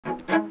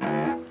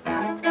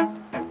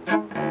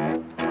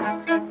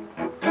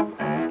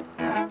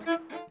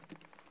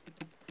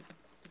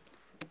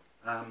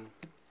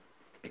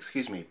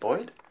Excuse me,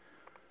 Boyd?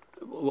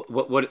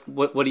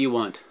 What do you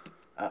want?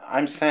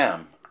 I'm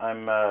Sam.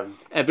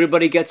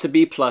 Everybody gets a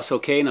B+,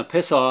 okay? Now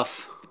piss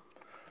off.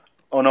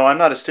 Oh, no, I'm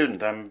not a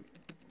student. I'm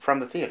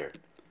from the theater.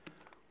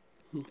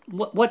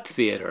 What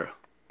theater?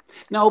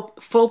 Now,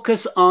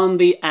 focus on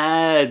the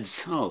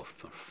ads. Oh,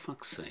 for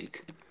fuck's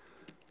sake.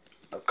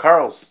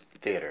 Carl's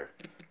theater.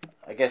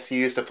 I guess you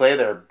used to play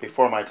there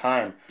before my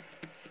time.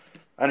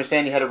 I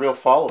understand you had a real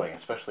following,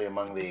 especially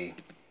among the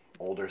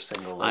older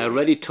single ladies. I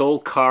already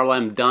told Carl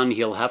I'm done.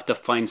 He'll have to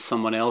find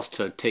someone else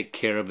to take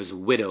care of his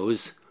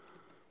widows.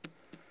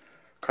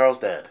 Carl's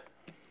dead.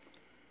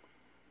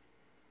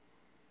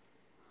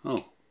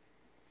 Oh.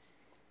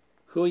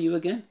 Who are you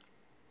again?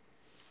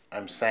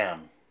 I'm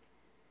Sam.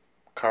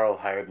 Carl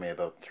hired me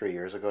about 3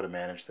 years ago to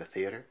manage the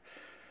theater.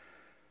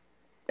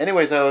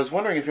 Anyways, I was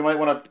wondering if you might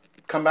want to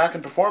come back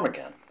and perform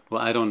again.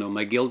 Well, I don't know.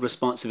 My guild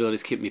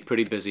responsibilities keep me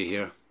pretty busy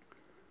here.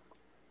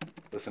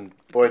 Listen,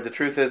 Boyd, the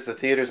truth is the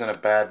theater's in a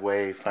bad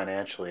way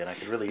financially, and I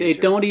could really They use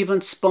your... don't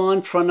even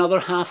spawn for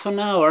another half an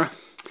hour.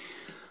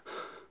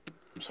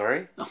 I'm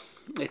sorry? Oh,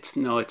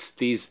 it's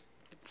these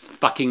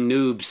fucking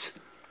noobs.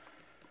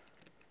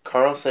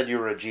 Carl said you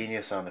were a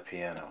genius on the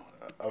piano.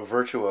 A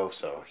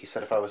virtuoso. He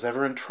said if I was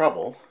ever in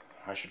trouble,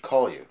 I should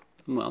call you.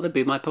 Well, that'd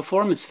be my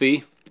performance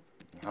fee.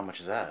 How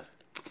much is that?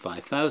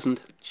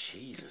 5,000.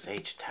 Jesus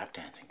H, tap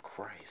dancing,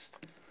 Christ.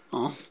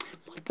 Oh,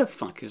 what the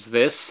fuck is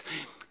this?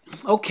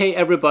 Okay,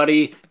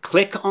 everybody,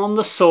 click on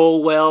the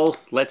soul well.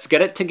 Let's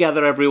get it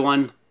together,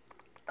 everyone.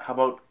 How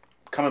about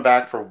coming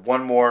back for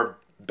one more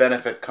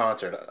benefit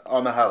concert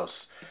on the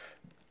house?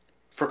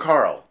 For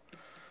Carl.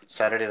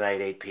 Saturday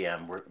night, 8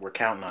 p.m. We're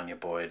counting on you,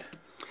 Boyd.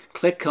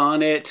 Click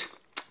on it.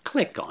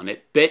 Click on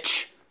it,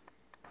 bitch.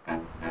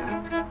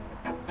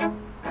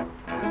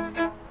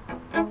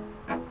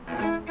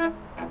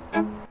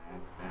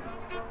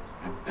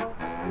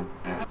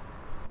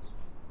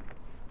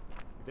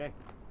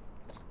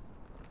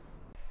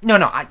 No,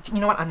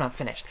 you know what? I'm not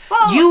finished.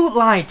 Well, you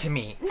lied to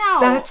me. No.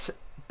 That's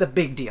the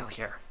big deal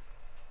here.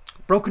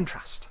 Broken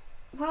trust.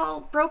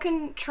 Well,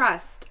 broken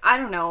trust. I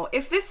don't know.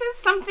 If this is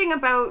something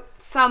about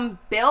some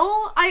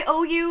bill I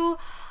owe you,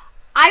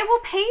 I will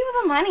pay you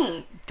the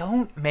money.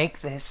 Don't make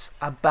this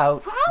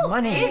about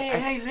money.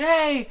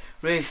 Hey.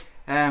 Right,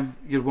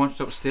 you're wanted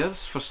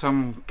upstairs for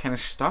some kind of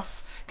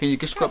stuff. Can you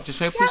just go up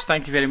just now, please?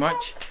 Thank you very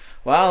much.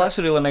 Wow, that's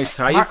a really nice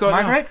tie you've got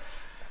Margaret? there.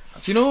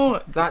 Do you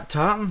know that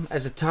tartan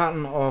is a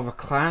tartan of a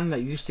clan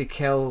that used to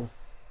kill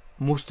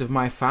most of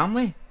my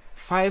family?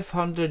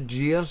 500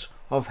 years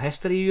of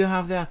history you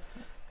have there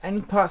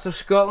in parts of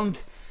Scotland.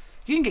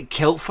 You can get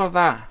killed for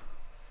that.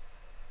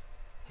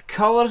 The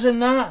colours in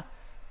that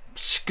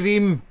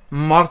scream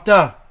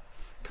murder.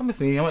 Come with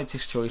me, I might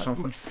just show you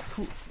something.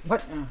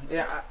 What?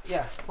 Yeah.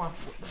 Come on.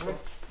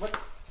 What?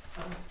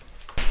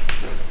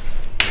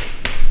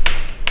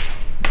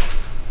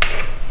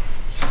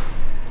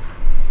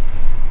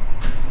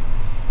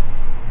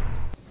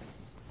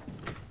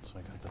 So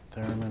I got the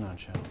theremin on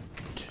channel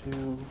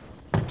 2.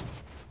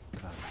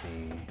 Got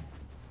the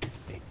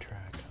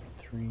 8-track on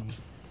 3.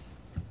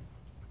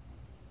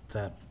 What's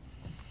that?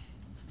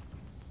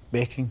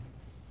 Baking.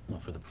 Well,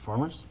 for the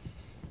performers?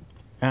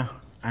 Yeah,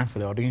 and for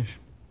the audience.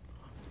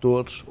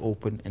 Doors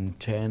open in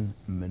 10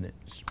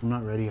 minutes. I'm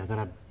not ready. I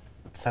gotta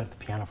set up the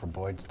piano for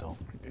Boyd still.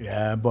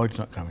 Yeah, Boyd's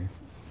not coming.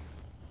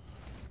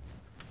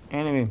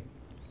 Anyway,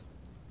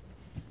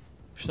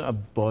 it's not a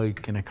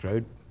Boyd kind of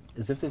crowd.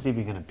 As if there's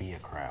even gonna be a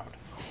crowd.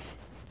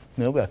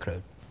 There'll be a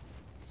crowd.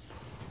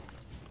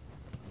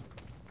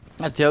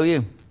 I tell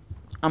you,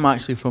 I'm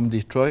actually from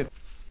Detroit.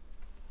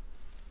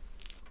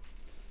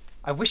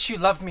 I wish you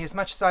loved me as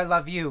much as I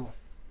love you.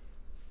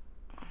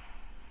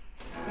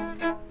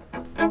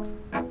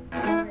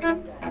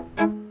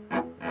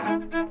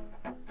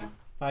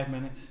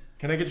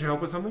 Can I get your help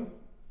with something?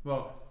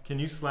 What? Can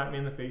you slap me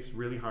in the face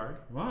really hard?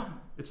 What?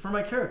 It's for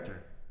my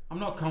character. I'm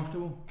not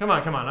comfortable. Come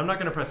on, I'm not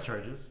gonna press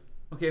charges.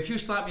 Okay, if you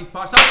slap me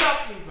fast, I'll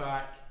slap you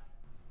back.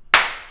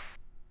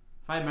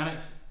 5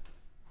 minutes.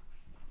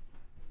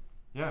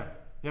 Yeah,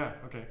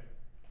 okay.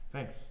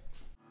 Thanks.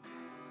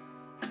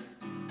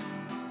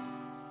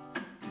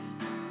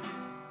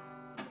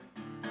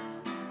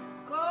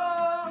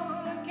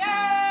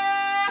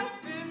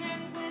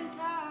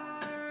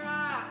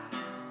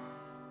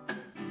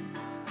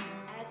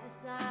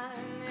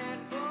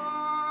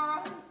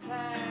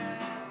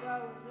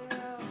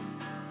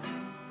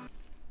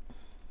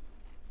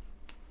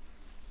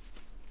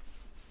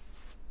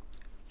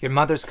 Your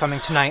mother's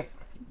coming tonight.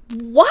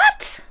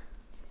 What?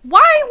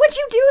 Why would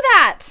you do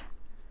that?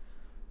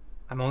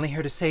 I'm only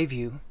here to save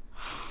you.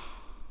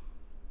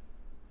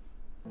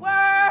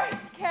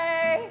 Worst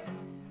case.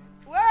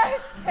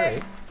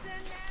 Hey,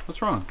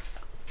 what's wrong?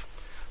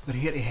 We're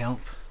here to help.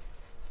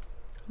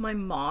 My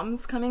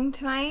mom's coming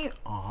tonight.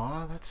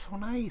 Aw, that's so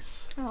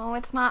nice. Oh,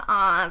 it's not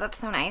that's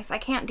so nice. I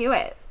can't do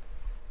it.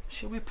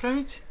 She'll be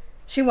proud.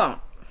 She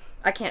won't.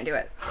 I can't do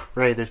it.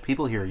 Ray, there's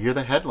people here. You're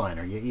the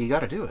headliner. You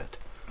gotta do it.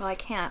 Well, I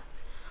can't.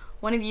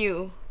 One of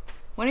you's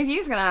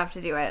gonna have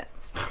to do it.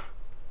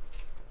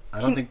 I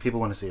don't think people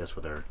want to see us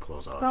with our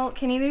clothes off. Well,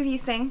 can either of you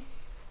sing?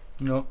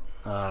 No.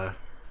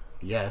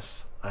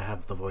 Yes, I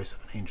have the voice of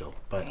an angel,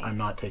 but I'm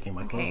not taking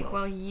my clothes off.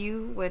 Well,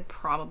 you would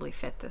probably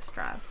fit this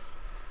dress.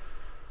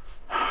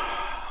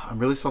 I'm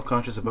really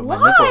self-conscious about my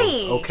Why?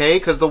 nipples, okay?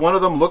 Because the one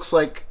of them looks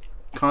like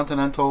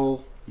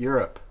continental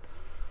Europe.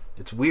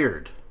 It's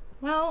weird.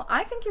 Well,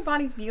 I think your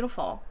body's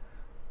beautiful.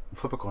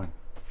 Flip a coin.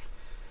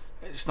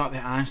 It's not the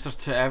answer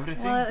to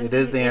everything. Well, It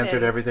is the answer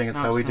to is. everything. It's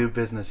No, how it's we do not.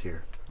 business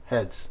here.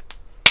 Heads.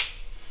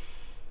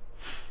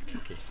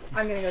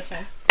 I'm gonna go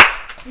try.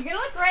 You're gonna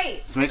look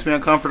great. This makes me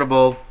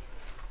uncomfortable.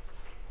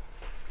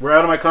 We're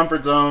out of my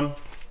comfort zone.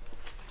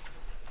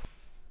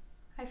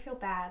 I feel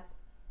bad.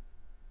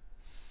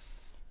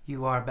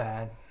 You are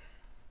bad.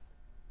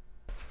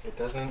 It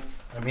doesn't,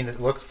 I mean, it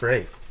looks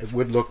great. It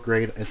would look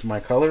great. It's my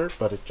color,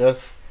 but it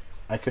just,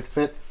 I could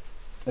fit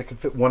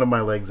one of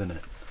my legs in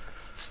it.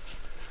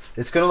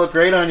 It's gonna look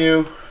great on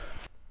you.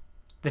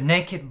 The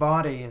naked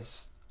body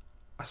is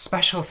a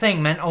special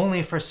thing meant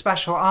only for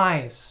special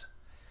eyes.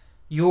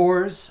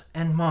 Yours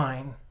and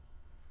mine.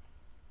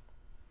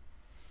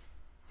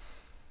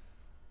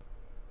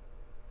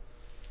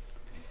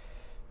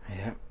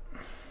 Yeah.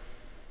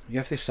 You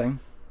have to sing.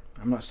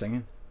 I'm not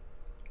singing.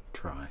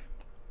 Try.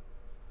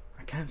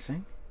 I can't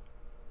sing.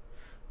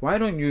 Why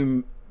don't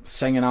you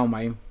sing and I'll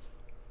mime?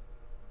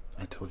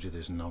 I told you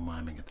there's no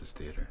miming at this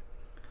theater.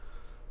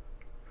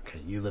 Okay,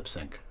 you lip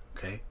sync,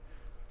 okay?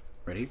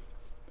 Ready?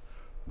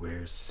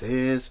 We're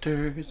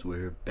sisters,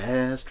 we're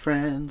best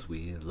friends,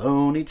 we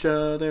loan each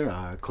other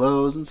our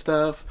clothes and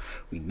stuff.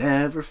 We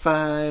never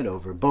fight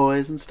over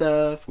boys and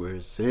stuff, we're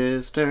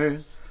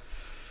sisters.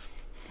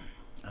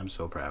 I'm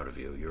so proud of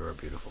you. You're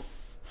beautiful.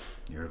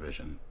 You're a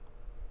vision.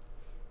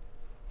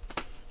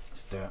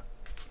 Let's do it.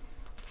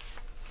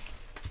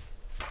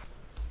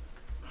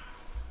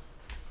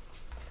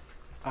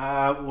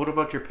 What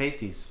about your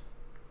pasties?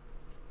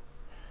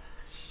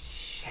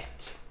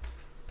 Shit.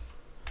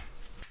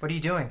 What are you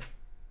doing?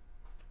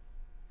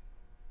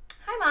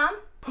 Hi, Mom.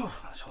 Oh,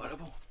 that's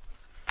horrible.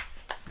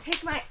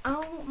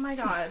 Oh my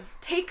God.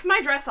 Take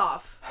my dress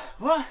off.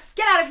 What?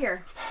 Get out of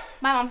here.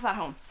 My mom's not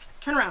home.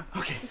 Turn around.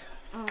 Okay.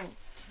 Oh,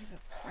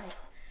 Jesus Christ.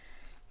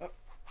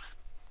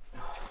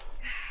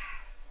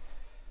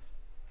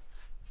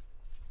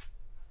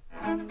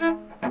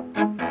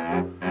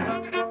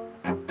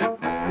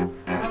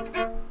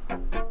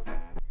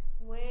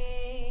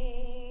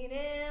 Wade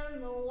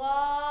in the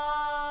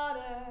water.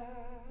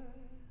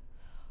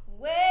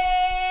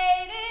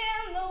 Wade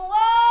in the water,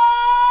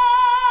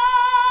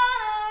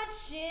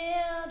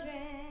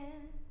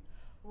 children.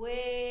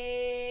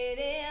 Wade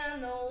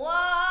in the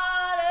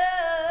water.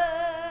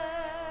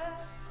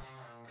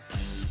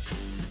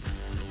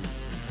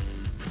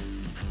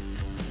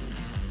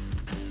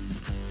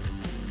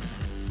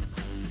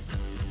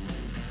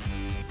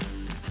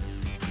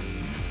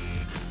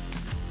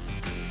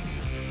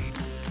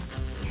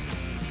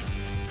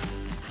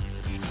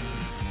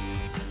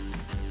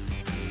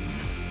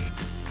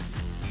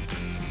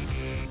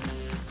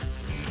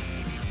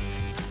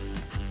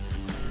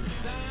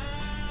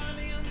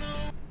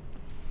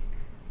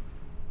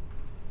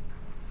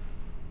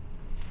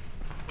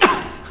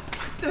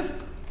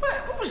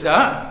 What was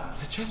that?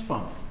 It's a chest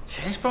bump.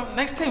 Chest bump?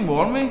 Next time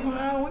warn me.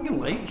 Well, what you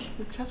like?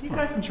 It's a chest You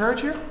bump. guys in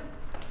charge here?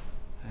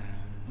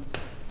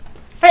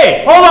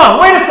 Hey, hold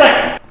on, wait a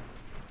second!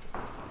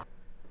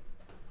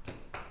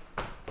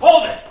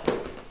 Hold it!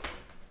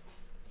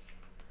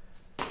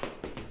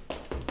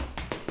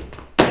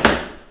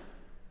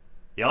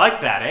 You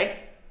like that, eh?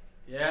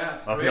 Yeah,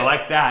 Well, if you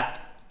like that,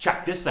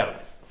 check this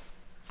out.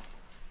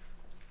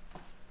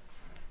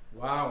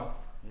 Wow.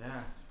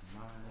 Yeah.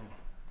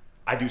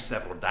 I do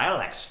several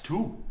dialects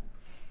too.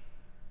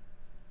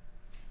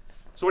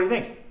 So what do you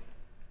think?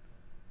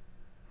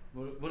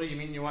 What do you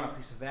mean you want a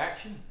piece of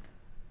action?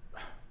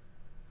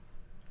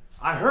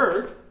 I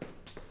heard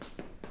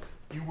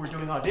you were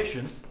doing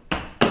auditions.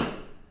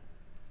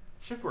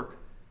 Shift work.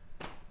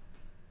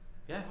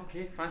 Yeah,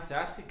 okay,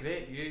 fantastic,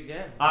 great.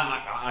 Yeah.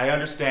 I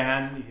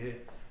understand.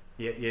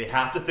 You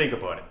have to think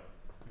about it.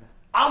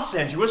 I'll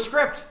send you a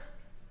script.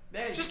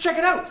 Yeah, Just check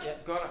it out. Yeah,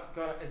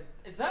 got it.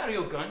 Is that a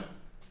real gun?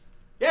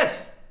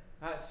 Yes.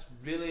 That's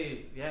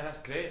really, yeah, that's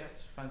great. That's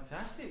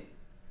fantastic.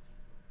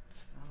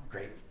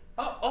 Great.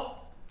 Oh,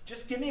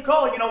 just give me a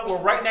call. You know, we're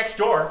right next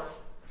door.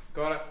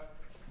 Got it.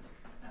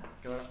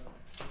 Got it.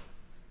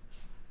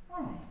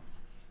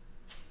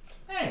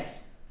 Thanks.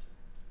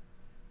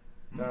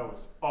 That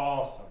was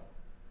awesome.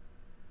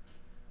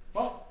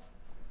 Well,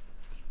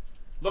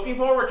 looking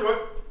forward to it.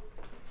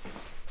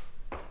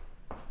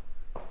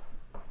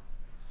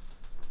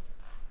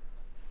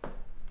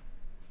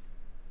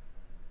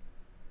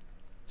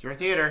 It's your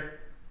theater.